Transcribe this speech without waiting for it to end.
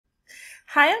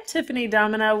Hi, I'm Tiffany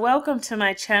Domina. Welcome to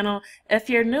my channel. If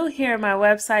you're new here, my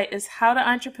website is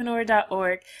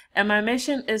howtoentrepreneur.org, and my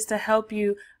mission is to help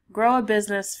you grow a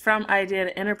business from idea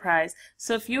to enterprise.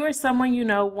 So if you or someone you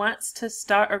know wants to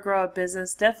start or grow a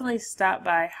business, definitely stop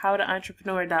by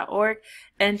howtoentrepreneur.org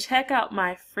and check out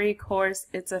my free course.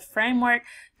 It's a framework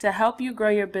to help you grow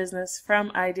your business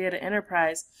from idea to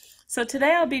enterprise. So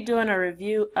today I'll be doing a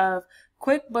review of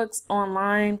QuickBooks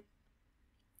Online,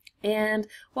 and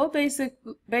we'll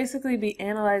basically be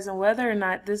analyzing whether or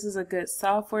not this is a good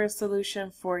software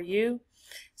solution for you.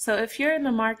 So if you're in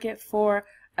the market for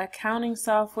accounting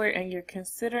software and you're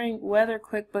considering whether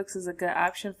QuickBooks is a good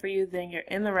option for you, then you're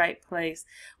in the right place.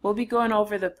 We'll be going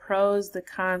over the pros, the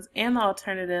cons, and the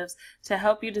alternatives to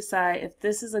help you decide if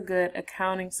this is a good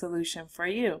accounting solution for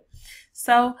you.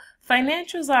 So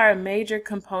financials are a major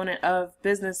component of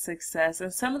business success,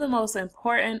 and some of the most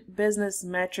important business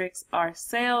metrics are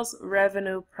sales,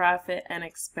 revenue, profit, and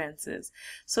expenses.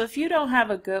 So if you don't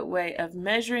have a good way of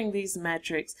measuring these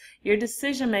metrics, your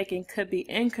decision making could be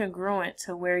incongruent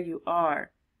to where you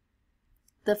are.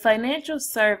 The financials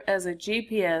serve as a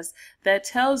GPS that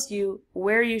tells you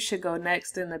where you should go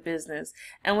next in the business,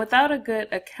 and without a good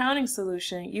accounting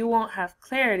solution, you won't have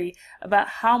clarity about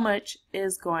how much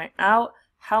is going out,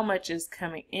 how much is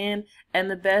coming in,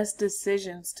 and the best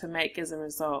decisions to make as a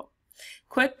result.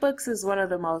 QuickBooks is one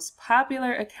of the most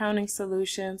popular accounting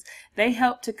solutions. They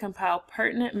help to compile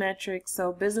pertinent metrics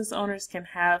so business owners can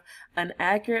have an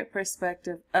accurate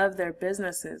perspective of their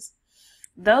businesses.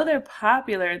 Though they're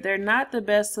popular, they're not the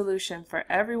best solution for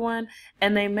everyone,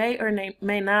 and they may or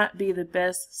may not be the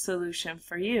best solution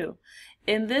for you.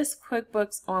 In this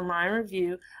QuickBooks Online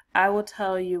review, I will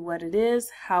tell you what it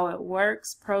is, how it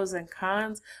works, pros and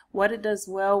cons, what it does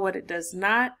well, what it does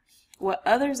not, what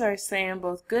others are saying,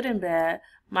 both good and bad,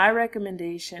 my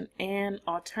recommendation, and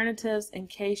alternatives in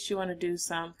case you want to do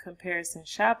some comparison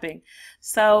shopping.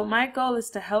 So my goal is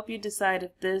to help you decide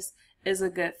if this is a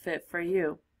good fit for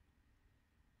you.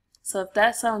 So if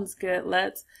that sounds good,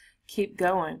 let's keep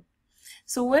going.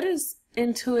 So what is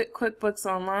Intuit QuickBooks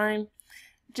Online?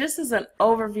 Just as an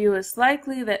overview, it's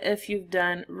likely that if you've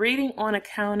done reading on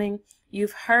accounting,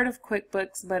 you've heard of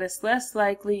QuickBooks, but it's less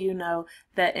likely you know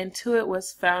that Intuit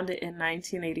was founded in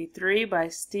 1983 by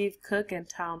Steve Cook and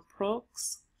Tom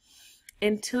Brooks.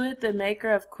 Intuit, the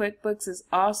maker of QuickBooks, is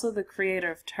also the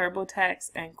creator of TurboTax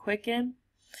and Quicken.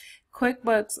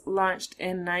 QuickBooks launched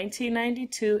in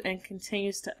 1992 and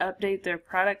continues to update their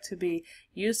product to be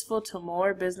useful to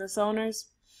more business owners.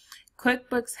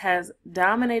 QuickBooks has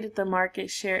dominated the market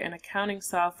share in accounting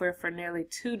software for nearly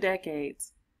 2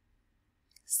 decades.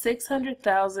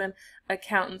 600,000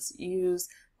 accountants use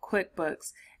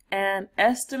QuickBooks, and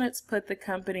estimates put the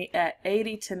company at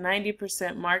 80 to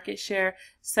 90% market share,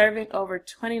 serving over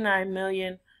 29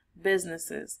 million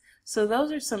businesses. So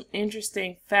those are some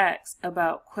interesting facts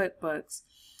about QuickBooks.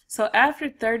 So after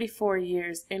 34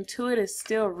 years, Intuit is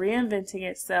still reinventing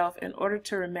itself in order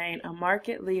to remain a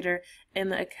market leader in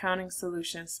the accounting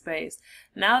solution space.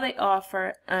 Now they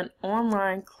offer an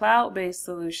online cloud-based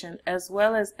solution as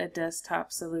well as a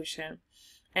desktop solution.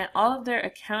 And all of their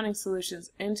accounting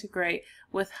solutions integrate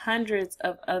with hundreds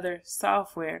of other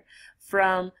software,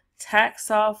 from tax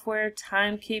software,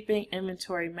 timekeeping,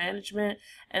 inventory management,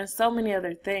 and so many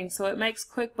other things. So it makes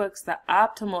QuickBooks the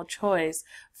optimal choice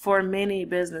for many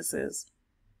businesses.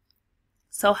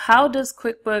 So how does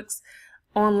QuickBooks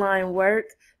Online work?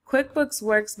 QuickBooks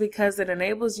works because it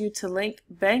enables you to link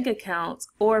bank accounts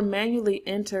or manually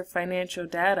enter financial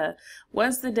data.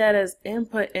 Once the data is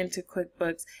input into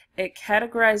QuickBooks, it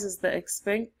categorizes the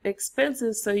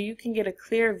expenses so you can get a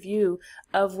clear view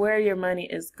of where your money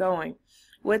is going.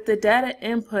 With the data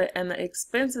input and the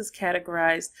expenses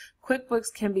categorized,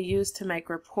 QuickBooks can be used to make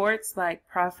reports like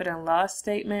profit and loss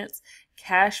statements,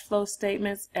 cash flow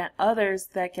statements, and others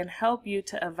that can help you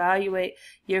to evaluate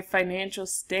your financial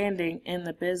standing in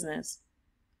the business.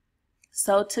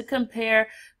 So to compare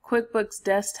QuickBooks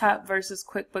Desktop versus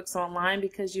QuickBooks Online,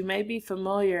 because you may be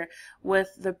familiar with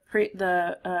the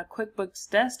QuickBooks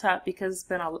Desktop because it's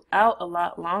been out a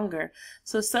lot longer.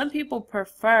 So some people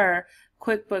prefer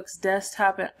QuickBooks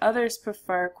Desktop and others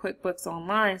prefer QuickBooks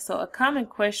Online. So a common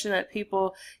question that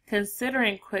people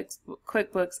considering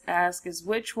QuickBooks ask is,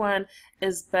 which one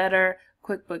is better,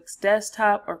 QuickBooks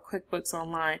Desktop or QuickBooks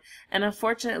Online? And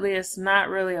unfortunately, it's not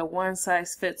really a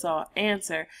one-size-fits-all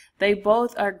answer. They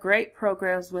both are great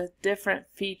programs with different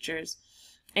features.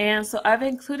 And so I've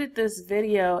included this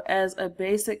video as a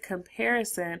basic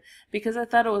comparison because I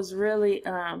thought it was really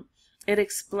it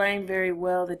explained very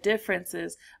well the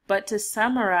differences. But to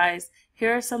summarize,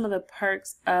 here are some of the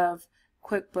perks of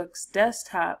QuickBooks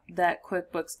Desktop that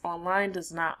QuickBooks Online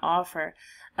does not offer.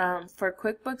 For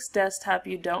QuickBooks Desktop,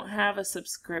 you don't have a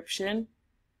subscription.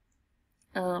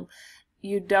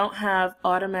 You don't have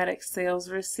automatic sales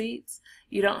receipts.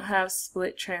 You don't have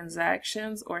split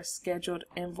transactions or scheduled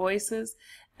invoices.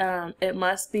 It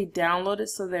must be downloaded,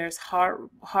 so there's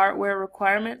hardware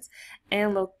requirements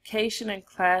and location and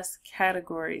class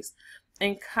categories.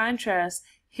 In contrast,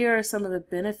 here are some of the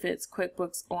benefits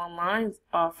QuickBooks Online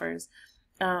offers.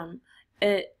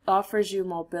 It offers you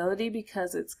mobility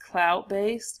because it's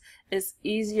cloud-based. It's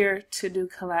easier to do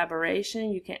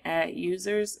collaboration. You can add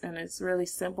users, and it's really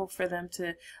simple for them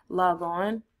to log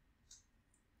on.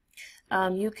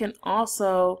 You can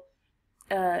also,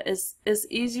 it's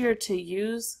easier to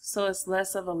use, so it's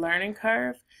less of a learning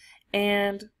curve.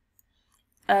 And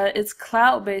it's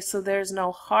cloud-based, so there's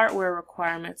no hardware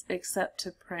requirements except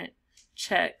to print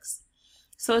checks.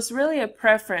 So it's really a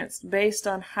preference based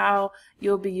on how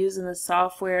you'll be using the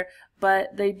software,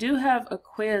 but they do have a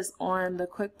quiz on the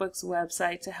QuickBooks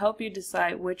website to help you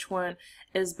decide which one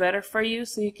is better for you,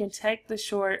 so you can take the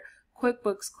short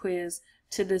QuickBooks quiz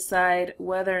to decide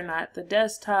whether or not the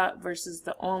desktop versus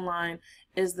the online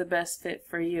is the best fit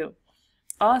for you.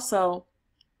 Also,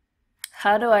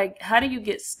 how do you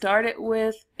get started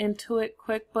with Intuit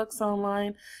Quickbooks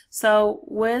Online? So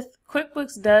with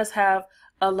QuickBooks does have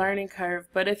a learning curve,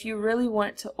 but if you really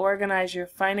want to organize your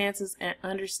finances and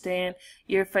understand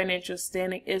your financial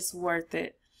standing, it's worth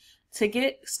it. To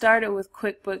get started with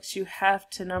QuickBooks, you have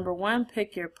to, number one,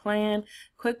 pick your plan.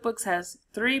 QuickBooks has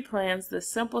 3 plans: the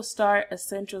Simple Start,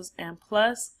 Essentials, and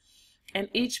Plus. And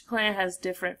each plan has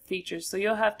different features, so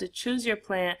you'll have to choose your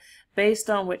plan based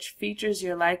on which features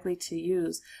you're likely to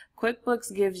use.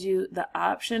 QuickBooks gives you the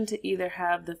option to either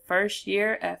have the first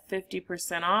year at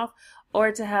 50% off or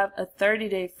to have a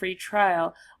 30-day free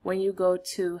trial when you go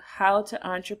to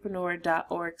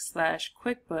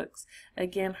howtoentrepreneur.org/QuickBooks.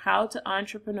 Again,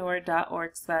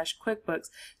 howtoentrepreneur.org/QuickBooks.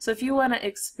 So if you want to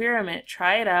experiment,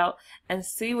 try it out and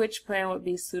see which plan would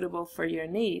be suitable for your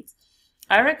needs.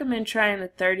 I recommend trying the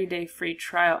 30-day free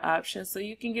trial option so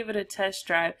you can give it a test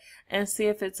drive and see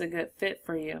if it's a good fit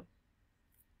for you.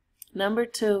 Number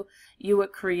 2, you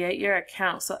would create your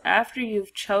account. So after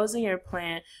you've chosen your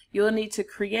plan, you'll need to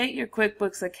create your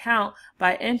QuickBooks account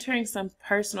by entering some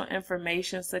personal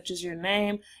information such as your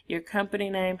name, your company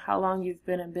name, how long you've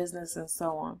been in business, and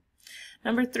so on.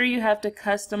 Number 3, you have to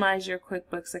customize your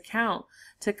QuickBooks account.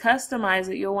 To customize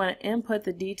it, you'll want to input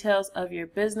the details of your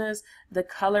business, the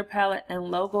color palette and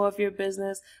logo of your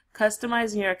business.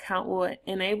 Customizing your account will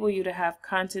enable you to have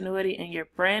continuity in your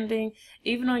branding,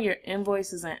 even on your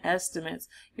invoices and estimates.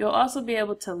 You'll also be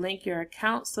able to link your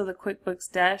account so the QuickBooks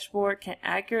dashboard can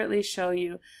accurately show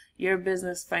you your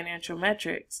business financial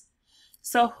metrics.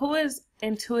 So who is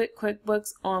Intuit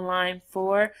Quickbooks Online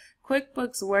for?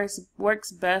 QuickBooks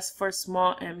works best for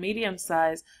small and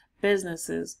medium-sized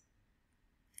businesses,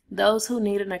 those who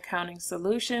need an accounting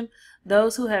solution,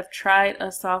 those who have tried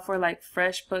a software like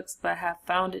FreshBooks but have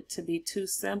found it to be too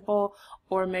simple,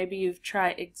 or maybe you've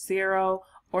tried Xero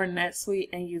or NetSuite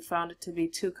and you found it to be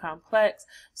too complex.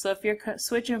 So if you're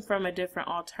switching from a different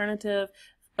alternative,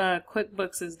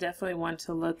 QuickBooks is definitely one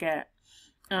to look at.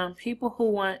 People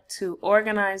who want to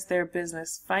organize their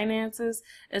business finances.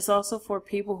 It's also for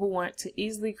people who want to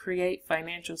easily create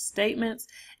financial statements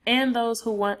and those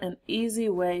who want an easy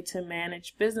way to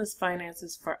manage business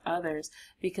finances for others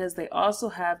because they also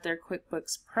have their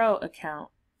QuickBooks Pro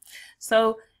account.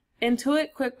 So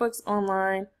Intuit Quickbooks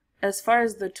Online, as far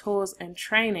as the tools and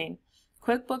training,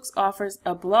 QuickBooks offers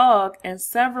a blog and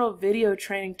several video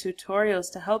training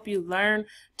tutorials to help you learn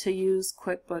to use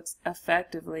QuickBooks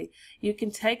effectively. You can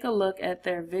take a look at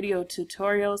their video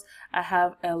tutorials. I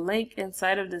have a link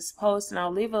inside of this post, and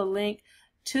I'll leave a link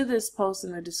to this post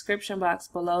in the description box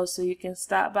below so you can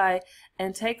stop by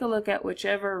and take a look at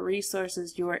whichever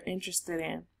resources you are interested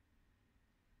in.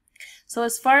 So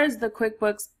as far as the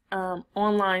QuickBooks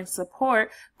online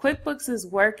support, QuickBooks is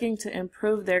working to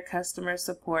improve their customer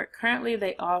support. Currently,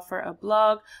 they offer a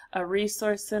blog, a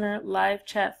resource center, live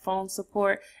chat phone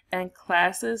support, and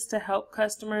classes to help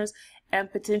customers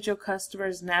and potential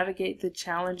customers navigate the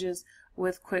challenges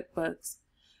with QuickBooks.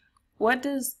 What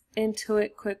does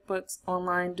Intuit Quickbooks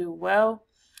Online do well?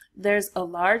 There's a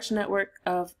large network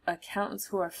of accountants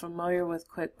who are familiar with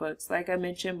QuickBooks. Like I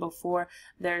mentioned before,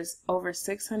 there's over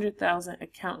 600,000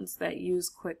 accountants that use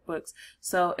QuickBooks.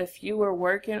 So if you were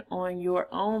working on your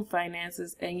own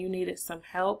finances and you needed some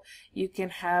help, you can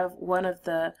have one of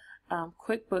the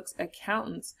QuickBooks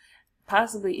accountants,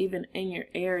 possibly even in your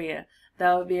area,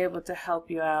 that will be able to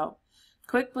help you out.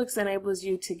 QuickBooks enables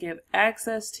you to give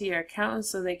access to your accountants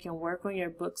so they can work on your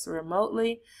books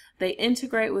remotely. They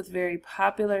integrate with very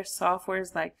popular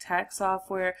softwares like tax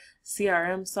software,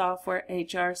 CRM software,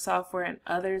 HR software, and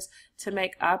others to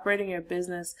make operating your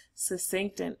business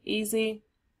succinct and easy.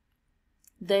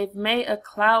 They've made a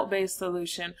cloud-based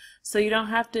solution so you don't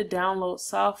have to download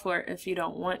software if you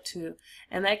don't want to,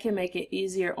 and that can make it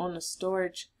easier on the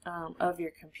storage of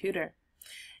your computer.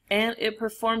 And it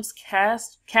performs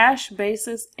cash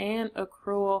basis and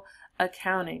accrual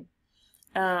accounting.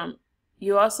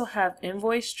 You also have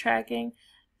invoice tracking,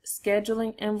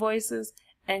 scheduling invoices,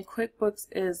 and QuickBooks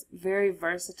is very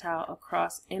versatile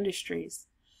across industries.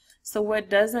 So what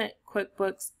doesn't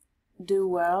QuickBooks do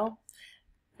well?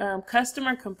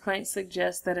 Customer complaints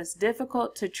suggest that it's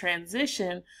difficult to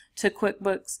transition to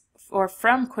QuickBooks or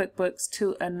from QuickBooks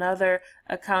to another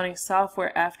accounting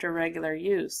software after regular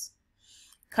use.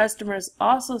 Customers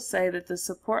also say that the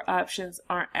support options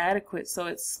aren't adequate, so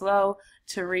it's slow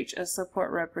to reach a support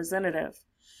representative.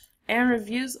 And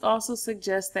reviews also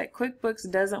suggest that QuickBooks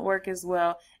doesn't work as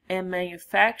well in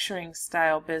manufacturing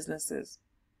style businesses.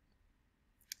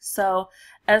 So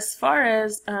as far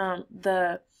as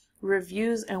the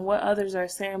reviews and what others are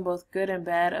saying, both good and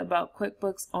bad, about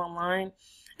QuickBooks Online,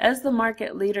 as the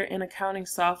market leader in accounting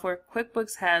software,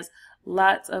 QuickBooks has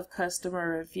lots of customer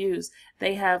reviews.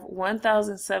 They have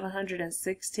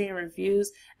 1,716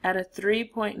 reviews at a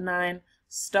 3.9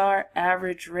 star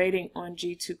average rating on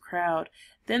G2 Crowd.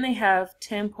 Then they have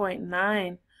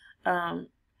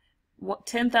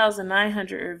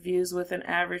 10,900 reviews with an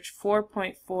average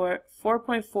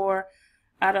 4.4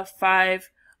 out of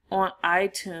 5 on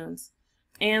iTunes.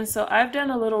 And so I've done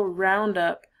a little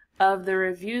roundup of the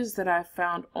reviews that I've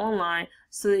found online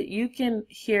so that you can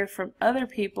hear from other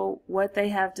people what they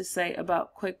have to say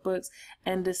about QuickBooks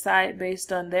and decide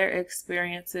based on their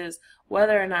experiences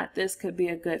whether or not this could be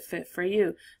a good fit for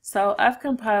you. So I've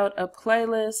compiled a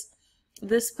playlist.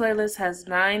 This playlist has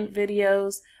 9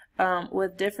 videos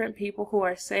with different people who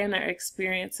are saying their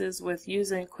experiences with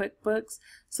using QuickBooks,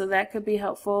 so that could be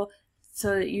helpful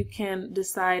so that you can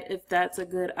decide if that's a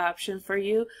good option for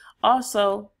you.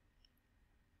 Also,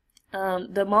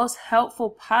 the most helpful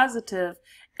positive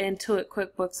Intuit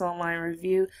QuickBooks Online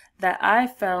review that I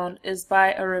found is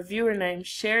by a reviewer named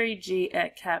Sherry G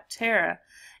at Capterra.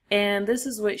 And this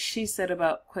is what she said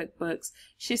about QuickBooks.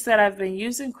 She said, "I've been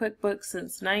using QuickBooks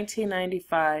since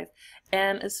 1995.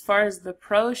 And as far as the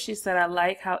pros, she said, I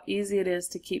like how easy it is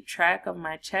to keep track of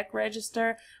my check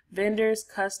register, vendors,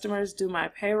 customers, do my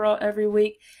payroll every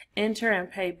week, enter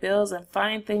and pay bills, and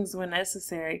find things when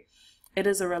necessary. It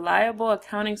is a reliable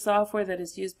accounting software that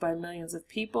is used by millions of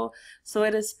people, so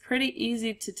it is pretty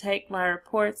easy to take my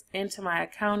reports into my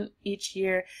accountant each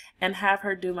year and have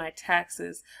her do my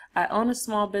taxes. I own a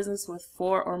small business with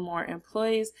 4 or more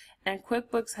employees, and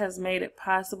QuickBooks has made it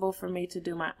possible for me to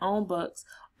do my own books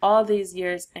all these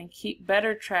years and keep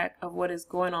better track of what is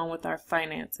going on with our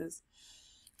finances."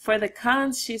 For the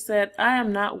cons, she said, "I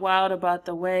am not wild about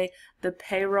the way the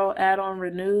payroll add-on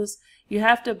renews. You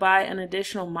have to buy an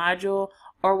additional module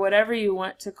or whatever you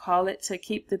want to call it to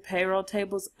keep the payroll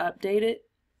tables updated.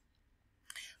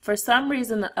 For some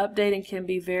reason, the updating can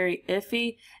be very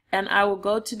iffy, and I will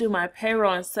go to do my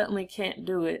payroll and suddenly can't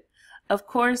do it. Of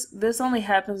course, this only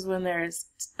happens when there is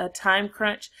a time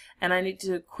crunch and I need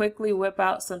to quickly whip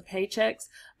out some paychecks,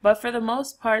 but for the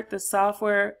most part, the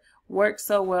software works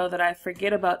so well that I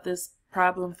forget about this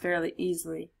problem fairly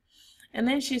easily." And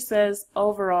then she says,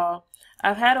 "Overall,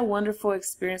 I've had a wonderful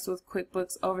experience with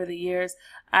QuickBooks over the years.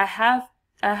 I have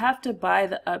to buy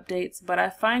the updates, but I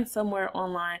find somewhere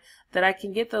online that I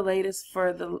can get the latest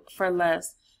for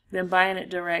less than buying it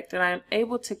direct, and I am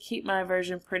able to keep my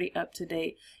version pretty up to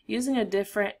date. Using a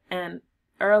different and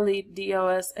early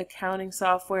DOS accounting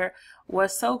software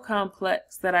was so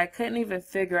complex that I couldn't even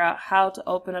figure out how to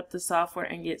open up the software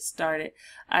and get started.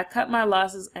 I cut my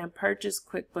losses and purchased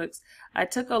QuickBooks. I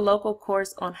took a local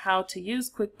course on how to use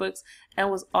QuickBooks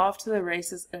and was off to the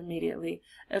races immediately.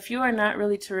 If you are not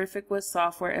really terrific with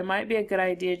software, it might be a good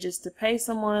idea just to pay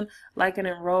someone like an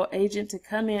enrolled agent to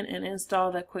come in and install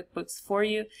the QuickBooks for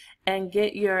you and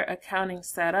get your accounting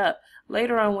set up.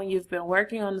 Later on, when you've been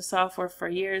working on the software for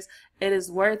years, it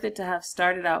is worth it to have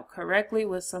started out correctly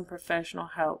with some professional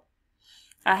help.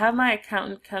 I have my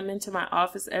accountant come into my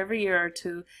office every year or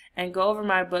two and go over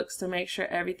my books to make sure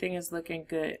everything is looking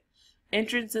good.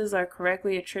 Entrances are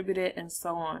correctly attributed and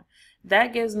so on.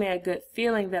 That gives me a good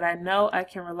feeling that I know I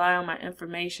can rely on my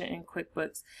information in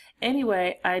QuickBooks.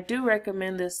 Anyway, I do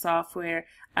recommend this software.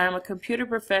 I am a computer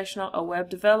professional, a web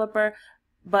developer,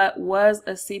 but was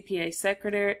a CPA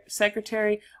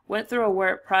secretary, went through a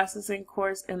word processing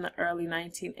course in the early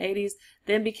 1980s,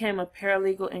 then became a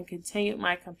paralegal and continued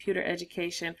my computer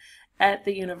education at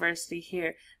the university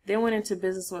here. Then went into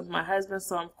business with my husband,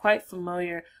 so I'm quite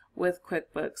familiar with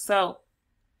QuickBooks. So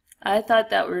I thought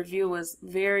that review was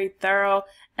very thorough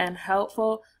and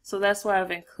helpful, so that's why I've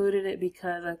included it,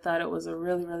 because I thought it was a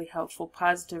really, really helpful,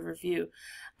 positive review.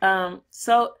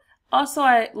 Also,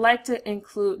 I like to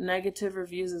include negative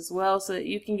reviews as well, so that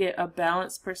you can get a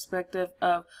balanced perspective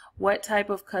of what type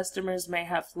of customers may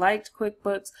have liked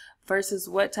QuickBooks versus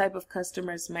what type of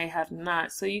customers may have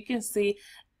not, so you can see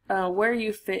where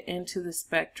you fit into the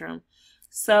spectrum.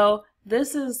 So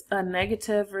this is a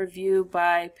negative review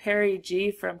by Perry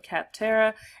G from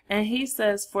Capterra, and he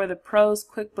says, for the pros,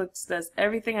 QuickBooks does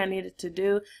everything I needed to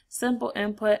do. Simple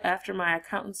input after my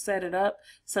accountant set it up.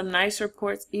 Some nice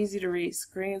reports, easy to read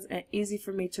screens, and easy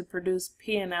for me to produce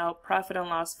P&L, profit and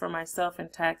loss for myself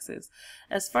and taxes.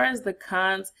 As far as the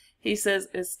cons, he says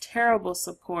it's terrible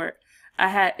support. I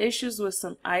had issues with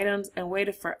some items and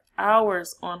waited for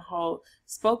hours on hold.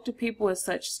 Spoke to people with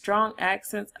such strong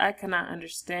accents I could not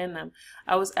understand them.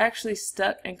 I was actually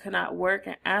stuck and could not work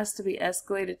and asked to be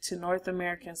escalated to North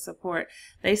American support.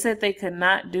 They said they could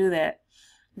not do that.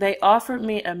 They offered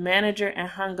me a manager and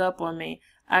hung up on me.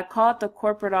 I called the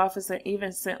corporate office and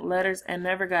even sent letters and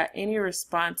never got any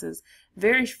responses.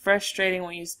 Very frustrating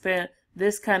when you spend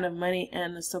this kind of money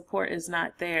and the support is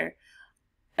not there.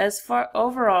 As far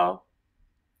overall,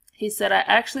 he said, I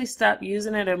actually stopped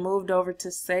using it and moved over to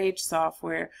Sage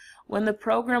software. When the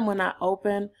program will not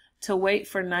open, to wait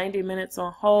for 90 minutes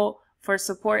on hold for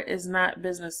support is not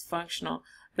business functional.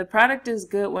 The product is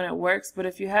good when it works, but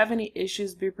if you have any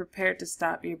issues, be prepared to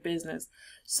stop your business.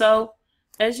 So,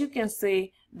 as you can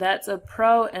see, that's a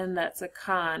pro and that's a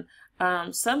con.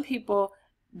 Some people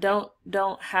don't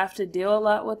have to deal a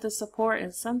lot with the support,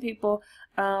 and some people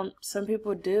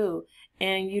do.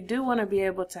 And you do want to be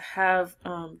able to have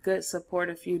good support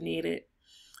if you need it.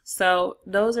 So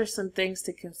those are some things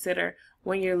to consider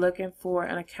when you're looking for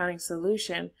an accounting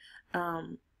solution.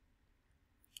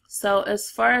 So as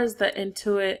far as the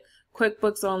Intuit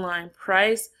QuickBooks Online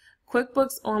price,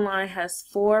 QuickBooks Online has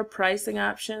 4 pricing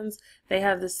options. They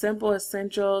have the Simple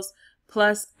Essentials,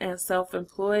 Plus, and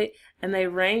Self-Employed, and they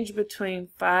range between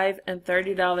 $5 and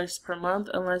 $30 per month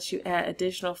unless you add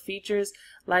additional features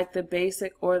like the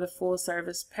basic or the full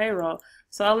service payroll.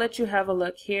 So I'll let you have a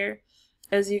look here.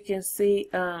 As you can see,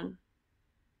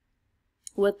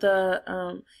 with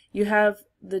the you have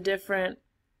the different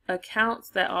accounts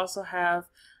that also have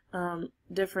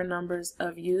different numbers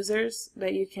of users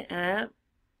that you can add,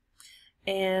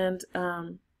 and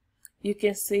you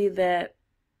can see that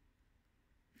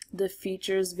the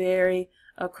features vary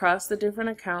across the different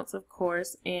accounts, of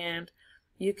course, and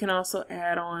you can also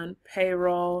add on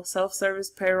payroll, self-service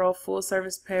payroll, full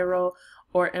service payroll,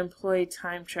 or employee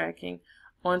time tracking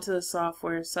onto the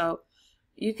software. So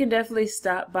you can definitely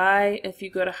stop by if you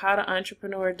go to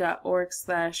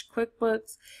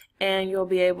howtoentrepreneur.org/QuickBooks, and you'll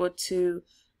be able to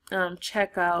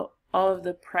check out all of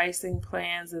the pricing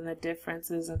plans and the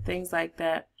differences and things like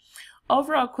that.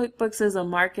 Overall, QuickBooks is a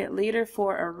market leader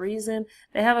for a reason.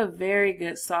 They have a very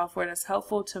good software that's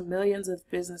helpful to millions of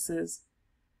businesses.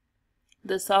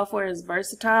 The software is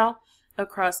versatile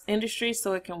across industries,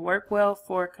 so it can work well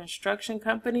for construction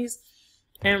companies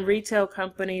and retail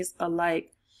companies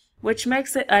alike, which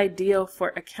makes it ideal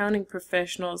for accounting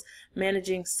professionals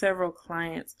managing several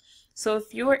clients. So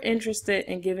if you're interested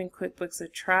in giving QuickBooks a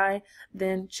try,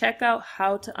 then check out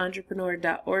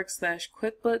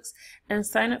howtoentrepreneur.org/QuickBooks and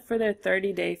sign up for their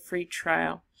 30-day free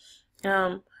trial.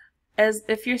 As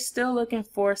if you're still looking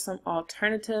for some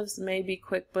alternatives, maybe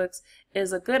QuickBooks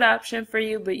is a good option for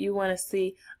you, but you want to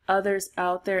see others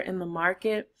out there in the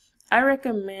market, I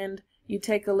recommend you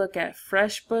take a look at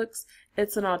FreshBooks.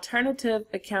 It's an alternative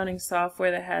accounting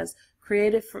software that has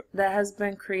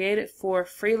been created for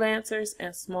freelancers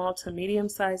and small to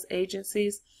medium-sized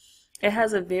agencies. It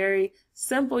has a very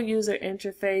simple user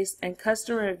interface, and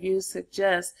customer reviews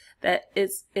suggest that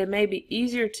it may be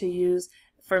easier to use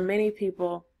for many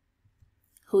people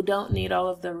who don't need all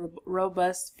of the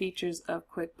robust features of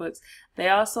QuickBooks. They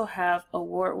also have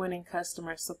award-winning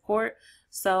customer support,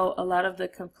 so a lot of the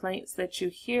complaints that you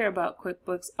hear about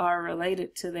QuickBooks are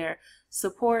related to their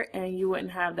support, and you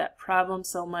wouldn't have that problem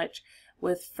so much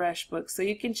with FreshBooks. So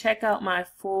you can check out my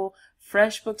full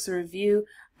FreshBooks review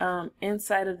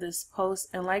inside of this post,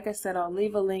 and like I said, I'll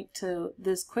leave a link to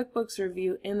this QuickBooks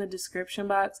review in the description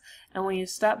box, and when you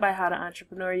stop by How to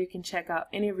Entrepreneur, you can check out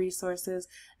any resources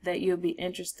that you'll be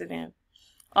interested in.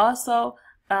 Also,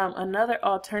 Another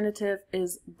alternative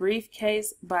is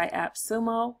Briefcase by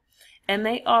AppSumo, and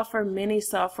they offer many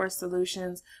software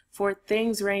solutions for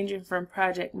things ranging from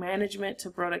project management to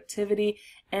productivity,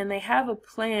 and they have a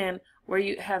plan where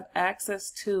you have access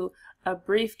to a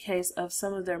briefcase of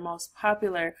some of their most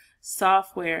popular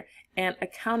software, and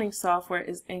accounting software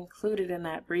is included in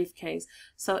that briefcase.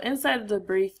 So inside of the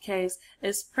briefcase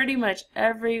is pretty much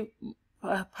every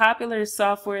popular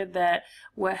software that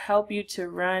will help you to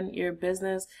run your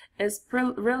business. It's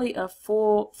really a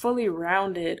fully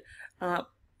rounded,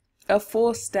 a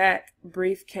full stack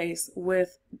briefcase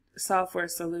with software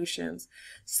solutions.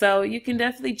 So you can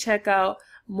definitely check out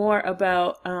more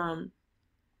about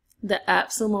the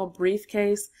AppSumo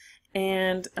briefcase,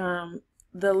 and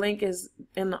the link is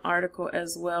in the article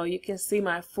as well. You can see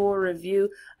my full review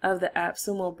of the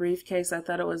AppSumo briefcase. I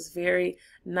thought it was very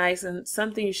nice and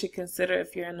something you should consider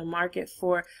if you're in the market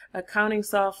for accounting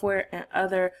software and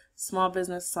other small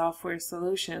business software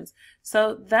solutions.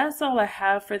 So that's all I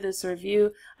have for this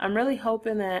review. I'm really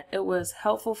hoping that it was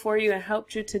helpful for you and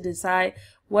helped you to decide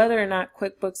whether or not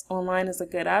QuickBooks Online is a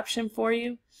good option for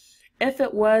you. If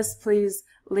it was, please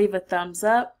leave a thumbs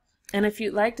up. And if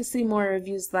you'd like to see more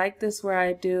reviews like this where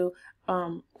I do,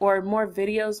 or more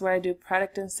videos where I do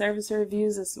product and service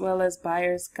reviews as well as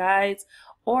buyer's guides,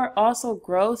 or also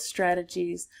growth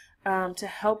strategies to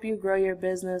help you grow your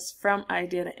business from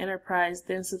idea to enterprise,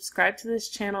 then subscribe to this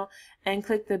channel and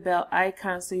click the bell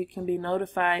icon so you can be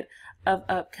notified of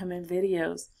upcoming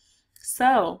videos.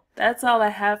 So that's all I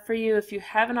have for you. If you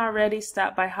haven't already,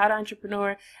 stop by Hot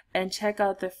Entrepreneur and check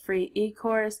out the free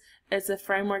e-course. It's a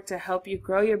framework to help you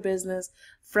grow your business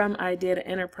from idea to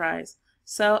enterprise.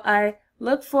 So I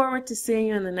look forward to seeing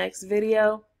you in the next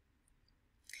video,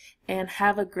 and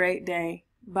have a great day.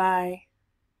 Bye.